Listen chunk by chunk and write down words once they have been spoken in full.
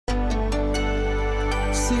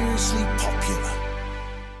seriously popular.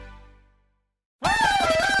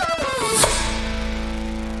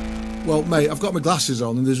 Well, mate, I've got my glasses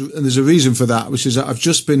on, and there's a reason for that, which is that I've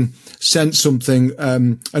just been sent something,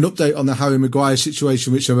 an update on the Harry Maguire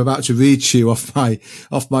situation, which I'm about to read to you off my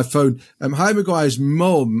phone. Harry Maguire's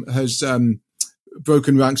mum has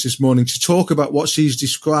broken ranks this morning to talk about what she's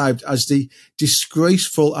described as the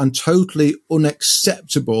disgraceful and totally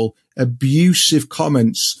unacceptable abusive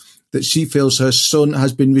comments that she feels her son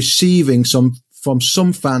has been receiving from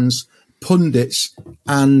some fans, pundits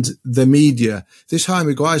and the media. This Harry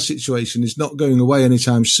Maguire situation is not going away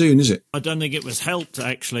anytime soon, is it? I don't think it was helped,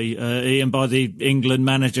 actually, Ian, by the England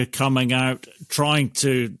manager coming out, trying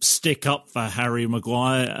to stick up for Harry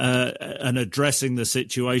Maguire and addressing the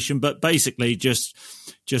situation, but basically just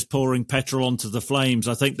pouring petrol onto the flames.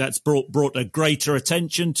 I think that's brought a greater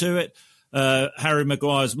attention to it. Harry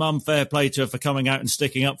Maguire's mum, fair play to her for coming out and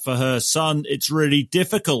sticking up for her son. It's really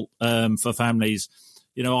difficult for families.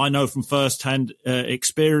 You know, I know from first-hand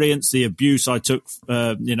experience the abuse I took,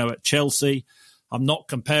 at Chelsea. I'm not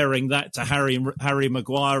comparing that to Harry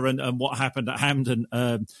Maguire and what happened at Hampden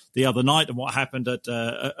the other night and what happened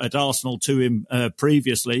at Arsenal to him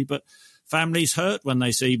previously. But families hurt when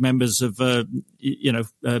they see members of their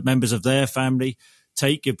family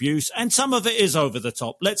take abuse, and some of it is over the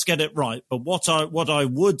top. Let's get it right. But what I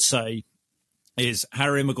would say is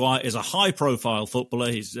Harry Maguire is a high-profile footballer.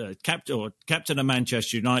 He's captain of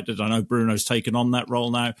Manchester United. I know Bruno's taken on that role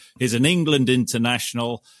now. He's an England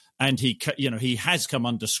international, and he has come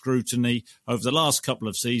under scrutiny over the last couple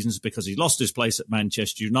of seasons because he lost his place at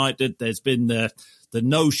Manchester United. There's been the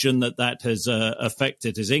notion that has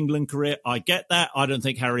affected his England career. I get that. I don't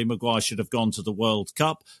think Harry Maguire should have gone to the World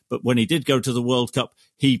Cup, but when he did go to the World Cup,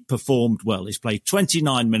 he performed well. He's played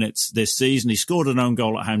 29 minutes this season. He scored an own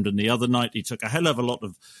goal at Hampden the other night. He took a hell of a lot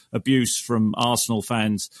of abuse from Arsenal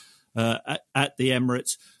fans at the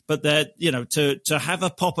Emirates. But to have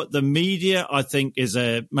a pop at the media, I think, is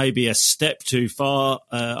maybe a step too far.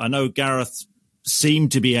 I know Gareth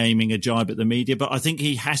seemed to be aiming a jibe at the media, but I think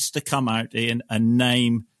he has to come out, Ian, and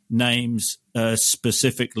name names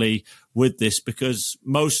specifically with this, because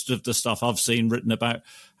most of the stuff I've seen written about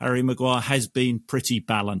Harry Maguire has been pretty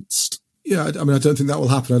balanced. Yeah, I mean, I don't think that will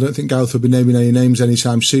happen. I don't think Gareth will be naming any names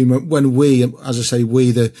anytime soon. When we, as I say,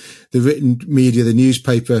 the written media, the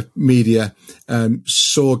newspaper media,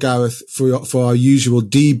 saw Gareth for our usual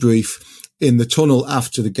debrief in the tunnel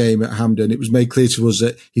after the game at Hampden, it was made clear to us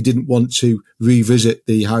that he didn't want to revisit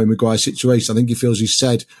the Harry Maguire situation. I think he feels he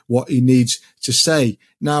said what he needs to say.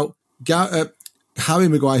 Now, Harry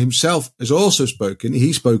Maguire himself has also spoken.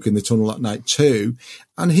 He spoke in the tunnel that night too.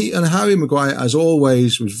 And Harry Maguire, as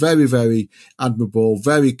always, was very, very admirable,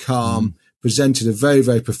 very calm, presented a very,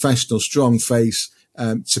 very professional, strong face.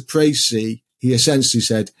 To Tracy, he essentially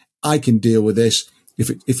said, I can deal with this.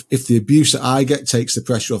 If the abuse that I get takes the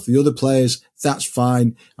pressure off the other players, that's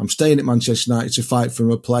fine. I'm staying at Manchester United to fight for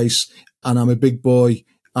my place, and I'm a big boy,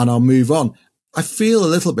 and I'll move on. I feel a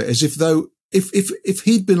little bit as if though if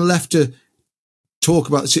he'd been left to talk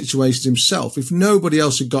about the situation himself, if nobody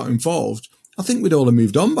else had got involved, I think we'd all have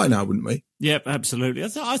moved on by now, wouldn't we? Yep, absolutely.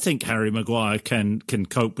 I think Harry Maguire can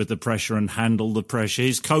cope with the pressure and handle the pressure.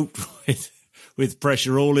 He's coped with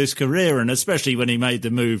pressure all his career, and especially when he made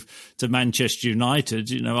the move to Manchester United,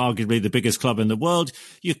 arguably the biggest club in the world,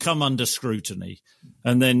 you come under scrutiny.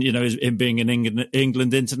 And then, him being an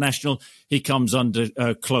England international, he comes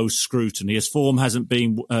under close scrutiny. His form hasn't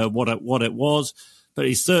been what it was, but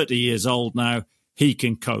he's 30 years old now. He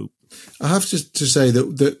can cope. I have to say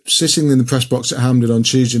that sitting in the press box at Hampden on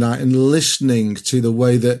Tuesday night and listening to the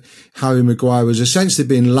way that Harry Maguire was essentially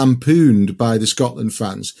being lampooned by the Scotland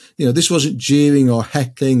fans. This wasn't jeering or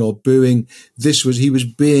heckling or booing. He was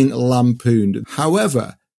being lampooned.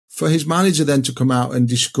 However, for his manager then to come out and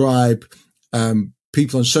describe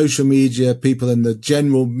people on social media, people in the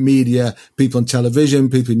general media, people on television,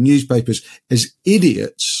 people in newspapers as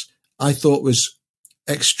idiots, I thought was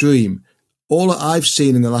extreme. All that I've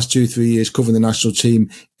seen in the last 2-3 years covering the national team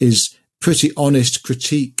is pretty honest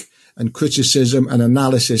critique and criticism and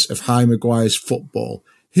analysis of Harry Maguire's football.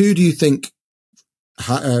 Who do you think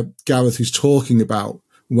Gareth is talking about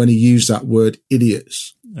when he used that word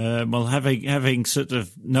idiots? Well, having sort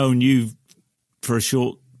of known you for a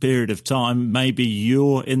short period of time, maybe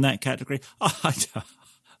you're in that category.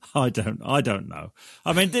 I don't know.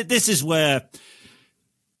 I mean, this is where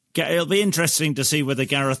it'll be interesting to see whether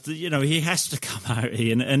Gareth, he has to come out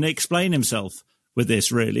here and explain himself. with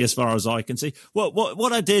this, really, as far as I can see.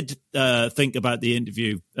 What I did think about the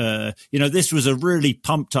interview, this was a really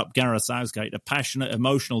pumped up Gareth Southgate, a passionate,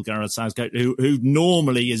 emotional Gareth Southgate, who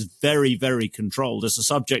normally is very, very controlled. It's a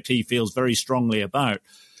subject he feels very strongly about.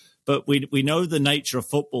 But we know the nature of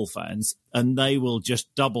football fans, and they will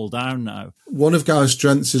just double down now. One of Gareth's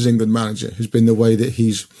strengths as England manager has been the way that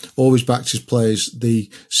he's always backed his players,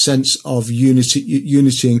 the sense of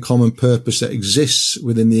unity and common purpose that exists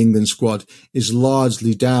within the England squad is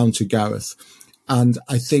largely down to Gareth. And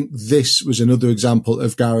I think this was another example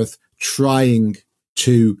of Gareth trying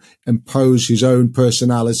to impose his own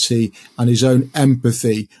personality and his own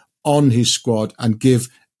empathy on his squad and give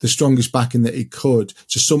the strongest backing that he could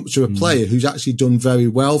to a player who's actually done very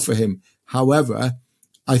well for him. However,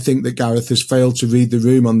 I think that Gareth has failed to read the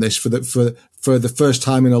room on this for the first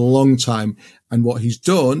time in a long time. And what he's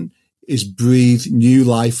done is breathe new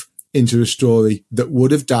life into a story that would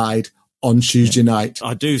have died on Tuesday night.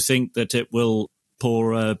 I do think that it will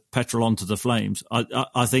pour petrol onto the flames.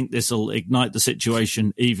 I think this will ignite the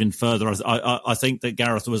situation even further. I think that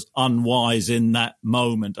Gareth was unwise in that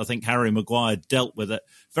moment. I think Harry Maguire dealt with it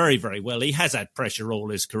very, very well. He has had pressure all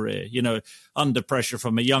his career, under pressure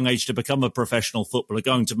from a young age to become a professional footballer,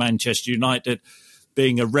 going to Manchester United,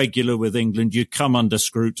 being a regular with England. You come under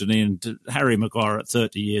scrutiny, and Harry Maguire at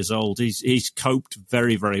 30 years old, he's coped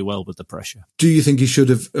very, very well with the pressure. Do you think he should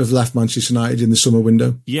have left Manchester United in the summer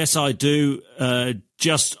window? Yes, I do,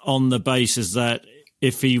 just on the basis that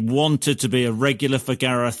if he wanted to be a regular for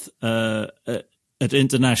Gareth at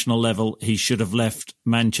international level, he should have left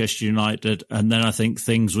Manchester United, and then I think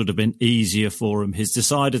things would have been easier for him. He's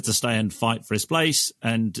decided to stay and fight for his place,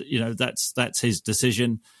 and that's his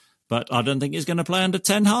decision. But I don't think he's going to play under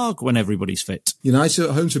Ten Hag when everybody's fit. United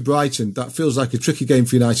at home to Brighton. That feels like a tricky game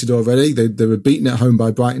for United already. They were beaten at home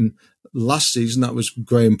by Brighton last season. That was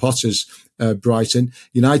Graham Potter's Brighton.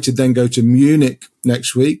 United then go to Munich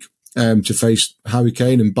next week to face Harry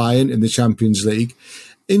Kane and Bayern in the Champions League.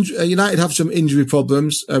 United have some injury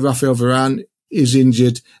problems. Rafael Varane is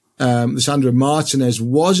injured. Lisandro Martinez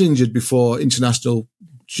was injured before international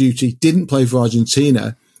duty, didn't play for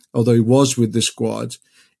Argentina, although he was with the squad.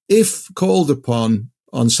 If called upon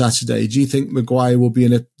on Saturday, do you think Maguire will be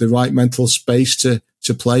in the right mental space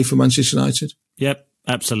to play for Manchester United? Yep,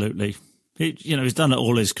 absolutely. He's done it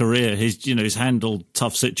all his career. He's handled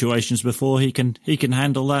tough situations before. He can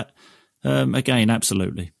handle that again.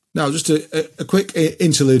 Absolutely. Now, just a quick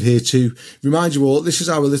interlude here to remind you all, this is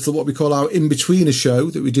our little, what we call our in-betweener show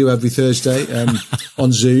that we do every Thursday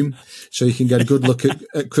on Zoom. So you can get a good look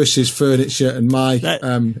at Chris's furniture and my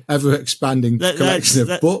ever-expanding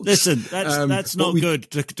collection of books. Listen, that's not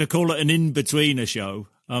good to call it an in-betweener show.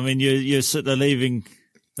 I mean, you're sort of leaving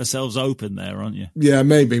ourselves open there, aren't you? Yeah,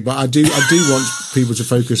 maybe, but I do want people to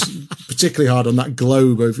focus particularly hard on that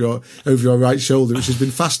globe over your right shoulder, which has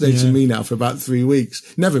been fascinating me now for about 3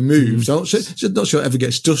 weeks. Never moves. I'm not sure it ever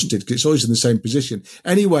gets dusted because it's always in the same position.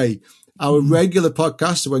 Anyway, our regular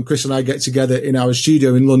podcast, when Chris and I get together in our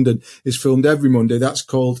studio in London, is filmed every Monday. That's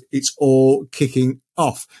called It's All Kicking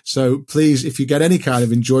Off. So please, if you get any kind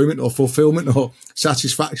of enjoyment or fulfillment or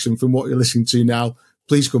satisfaction from what you're listening to now,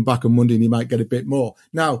 please come back on Monday and you might get a bit more.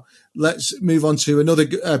 Now, let's move on to another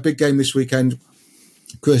big game this weekend.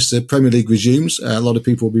 Chris, the Premier League resumes. A lot of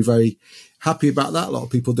people will be very happy about that. A lot of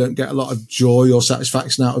people don't get a lot of joy or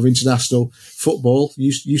satisfaction out of international football.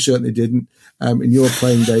 You certainly didn't in your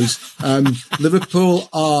playing days. Liverpool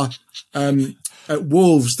are at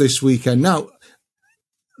Wolves this weekend. Now,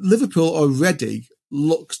 Liverpool already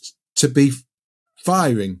looked to be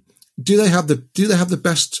firing. Do they have the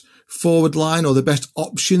best forward line or the best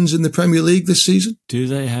options in the Premier League this season? Do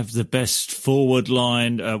they have the best forward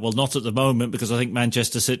line? Well, not at the moment, because I think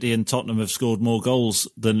Manchester City and Tottenham have scored more goals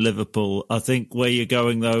than Liverpool. I think where you're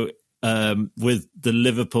going, though, with the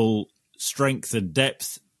Liverpool strength and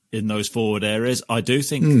depth in those forward areas, I do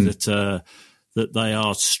think that they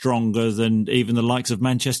are stronger than even the likes of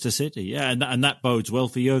Manchester City. Yeah, and that bodes well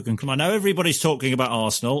for Jurgen Klopp. I know everybody's talking about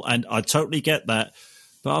Arsenal, and I totally get that.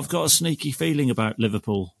 But I've got a sneaky feeling about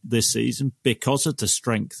Liverpool this season because of the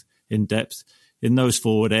strength in depth in those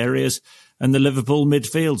forward areas. And the Liverpool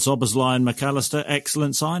midfield, Szoboszlai and McAllister,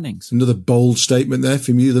 excellent signings. Another bold statement there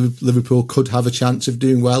from you. Liverpool could have a chance of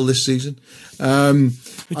doing well this season.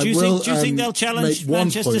 But do you think they'll challenge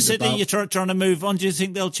Manchester City? You're trying to move on. Do you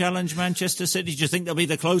think they'll challenge Manchester City? Do you think they'll be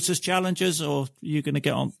the closest challengers, or are you going to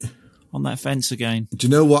get on that fence again? Do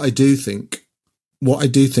you know what I do think? What I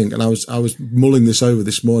do think, and I was mulling this over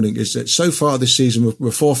this morning, is that so far this season,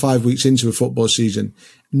 we're 4 or 5 weeks into a football season,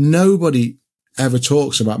 nobody ever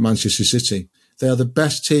talks about Manchester City. They are the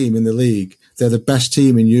best team in the league. They're the best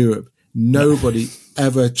team in Europe. Nobody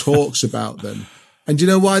ever talks about them. And do you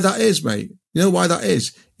know why that is, mate? You know why that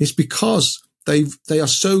is? It's because they are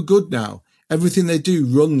so good now. Everything they do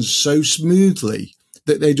runs so smoothly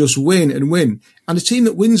that they just win and win. And a team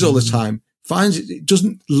that wins all the time finds it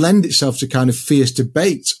doesn't lend itself to kind of fierce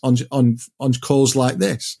debate on calls like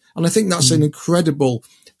this. And I think that's an incredible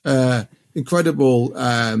incredible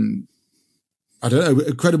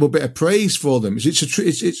bit of praise for them.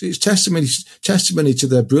 It's testimony to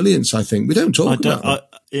their brilliance. I think we don't talk about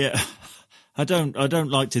that. I don't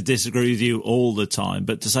like to disagree with you all the time,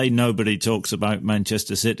 but to say nobody talks about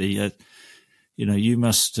Manchester City, you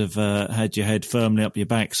must have had your head firmly up your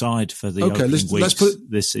backside for the opening weeks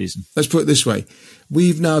this season. Let's put it this way.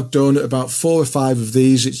 We've now done about 4 or 5 of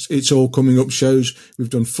these. It's all coming up shows. We've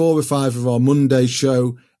done 4 or 5 of our Monday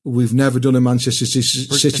show. We've never done a Manchester City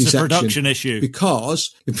section. It's a production issue.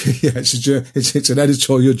 Because, it's an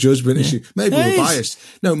editorial judgment issue. Maybe we're biased.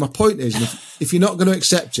 No, my point is, if you're not going to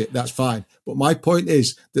accept it, that's fine. But my point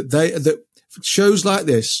is that shows like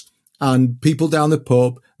this and people down the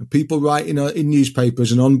pub and people writing in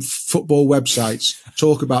newspapers and on football websites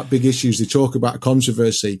talk about big issues. They talk about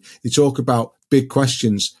controversy. They talk about big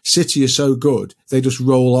questions. City are so good. They just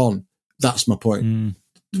roll on. That's my point.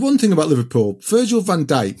 One thing about Liverpool, Virgil van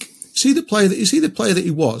Dijk, is he the player that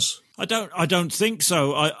he was? I don't think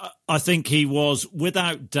so. I think he was,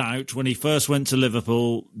 without doubt, when he first went to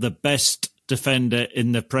Liverpool, the best defender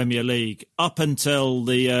in the Premier League up until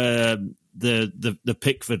the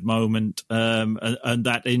Pickford moment and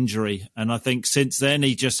that injury. And I think since then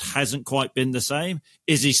he just hasn't quite been the same.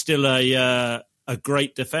 Is he still a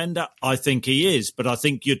great defender? I think he is, but I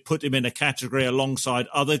think you'd put him in a category alongside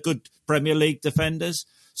other good Premier League defenders.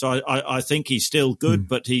 So I think he's still good,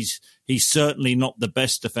 but he's certainly not the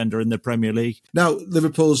best defender in the Premier League. Now,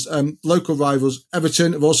 Liverpool's local rivals,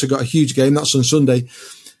 Everton, have also got a huge game. That's on Sunday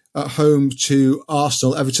at home to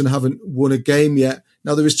Arsenal. Everton haven't won a game yet.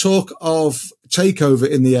 Now, there is talk of takeover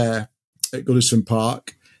in the air at Goodison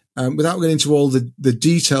Park. Without getting into all the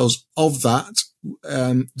details of that,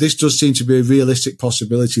 this does seem to be a realistic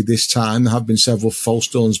possibility this time. There have been several false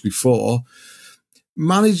dawns before.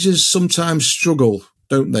 Managers sometimes struggle,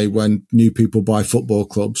 don't they, when new people buy football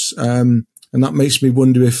clubs? And that makes me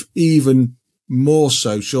wonder if even more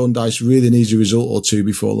so, Sean Dyche really needs a result or two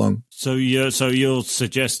before long. So you're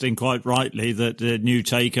suggesting quite rightly that the new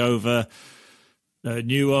takeover,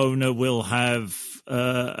 new owner will have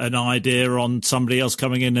an idea on somebody else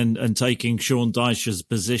coming in and taking Sean Dyche's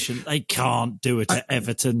position. They can't do it at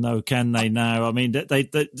Everton, though, can they now? I mean,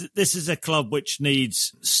 this is a club which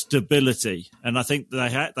needs stability, and I think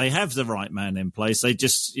they have the right man in place. They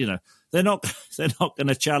just, they're not going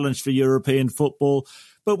to challenge for European football,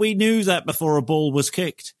 but we knew that before a ball was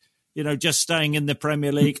kicked. Just staying in the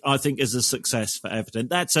Premier League, I think, is a success for Everton.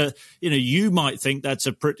 That's you might think that's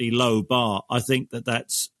a pretty low bar. I think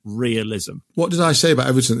that's realism. What did I say about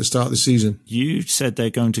Everton at the start of the season? You said they're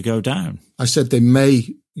going to go down. I said they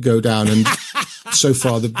may go down, and so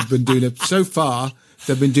far they've been doing a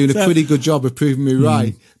pretty good job of proving me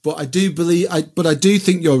right. But I do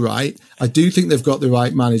think you're right. I do think they've got the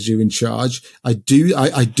right manager in charge. I do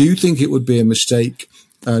think it would be a mistake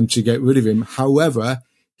to get rid of him. However,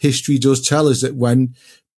 history does tell us that when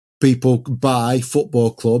people buy football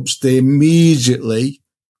clubs, they immediately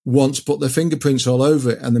want to put their fingerprints all over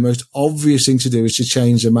it. And the most obvious thing to do is to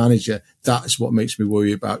change the manager. That's what makes me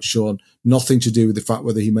worry about Sean. Nothing to do with the fact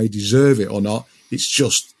whether he may deserve it or not. It's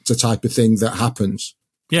just the type of thing that happens.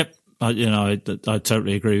 Yep. I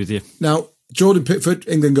totally agree with you. Now, Jordan Pickford,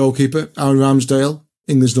 England goalkeeper, Aaron Ramsdale,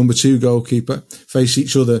 England's number 2 goalkeeper, face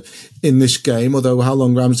each other in this game. Although how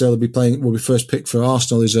long Ramsdale will be first picked for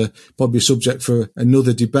Arsenal is probably a subject for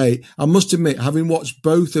another debate. I must admit, having watched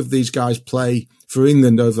both of these guys play for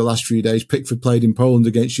England over the last few days, Pickford played in Poland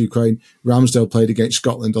against Ukraine, Ramsdale played against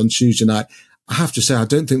Scotland on Tuesday night. I have to say, I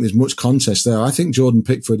don't think there's much contest there. I think Jordan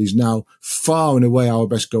Pickford is now far and away our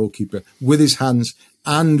best goalkeeper with his hands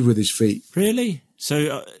and with his feet. Really?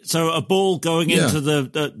 So a ball going into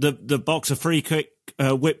the box, a free kick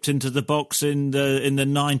whipped into the box in the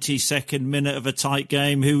 92nd minute of a tight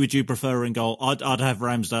game. Who would you prefer in goal? I'd have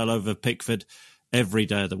Ramsdale over Pickford every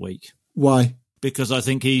day of the week. Why? Because I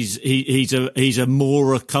think he's a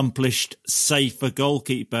more accomplished, safer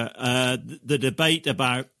goalkeeper. The debate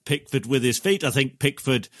about Pickford with his feet, I think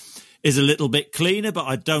Pickford is a little bit cleaner, but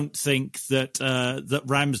I don't think that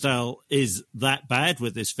Ramsdale is that bad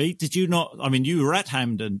with his feet. Did you not? I mean, you were at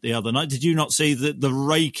Hampden the other night. Did you not see the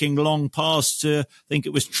raking long pass to, I think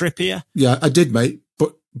it was Trippier? Yeah, I did, mate.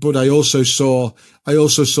 But I also saw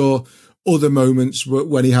other moments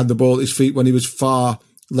when he had the ball at his feet when he was far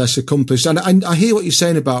less accomplished. And I hear what you're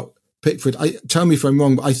saying about Pickford. Tell me if I'm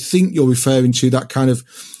wrong, but I think you're referring to that kind of,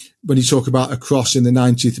 when you talk about a cross in the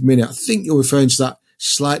 90th minute, I think you're referring to that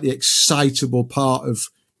slightly excitable part of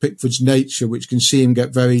Pickford's nature, which can see him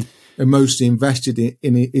get very emotionally invested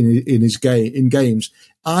in his game, in games.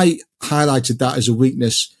 I highlighted that as a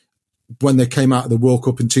weakness when they came out of the World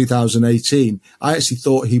Cup in 2018. I actually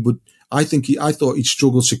thought I thought he'd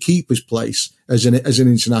struggle to keep his place as an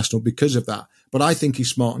international because of that. But I think he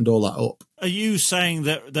smartened all that up. Are you saying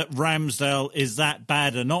that Ramsdale is that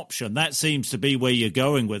bad an option? That seems to be where you're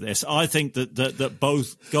going with this. I think that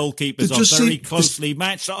both goalkeepers are very closely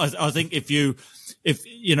matched. I think if you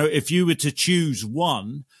were to choose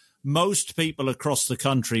one, most people across the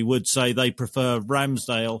country would say they prefer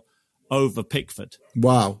Ramsdale over Pickford.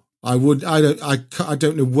 Wow. I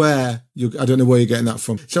don't know where you're getting that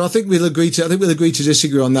from. So I think we'll agree to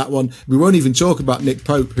disagree on that one. We won't even talk about Nick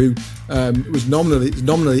Pope, who was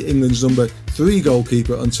nominally England's number 3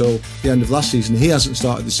 goalkeeper until the end of last season. He hasn't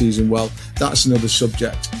started the season well. That's another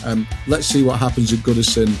subject. Let's see what happens at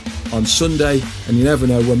Goodison on Sunday. And you never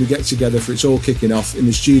know, when we get together for It's All Kicking Off in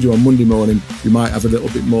the studio on Monday morning, we might have a little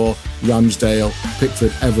bit more Ramsdale,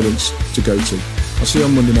 Pickford evidence to go to. I'll see you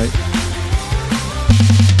on Monday, mate.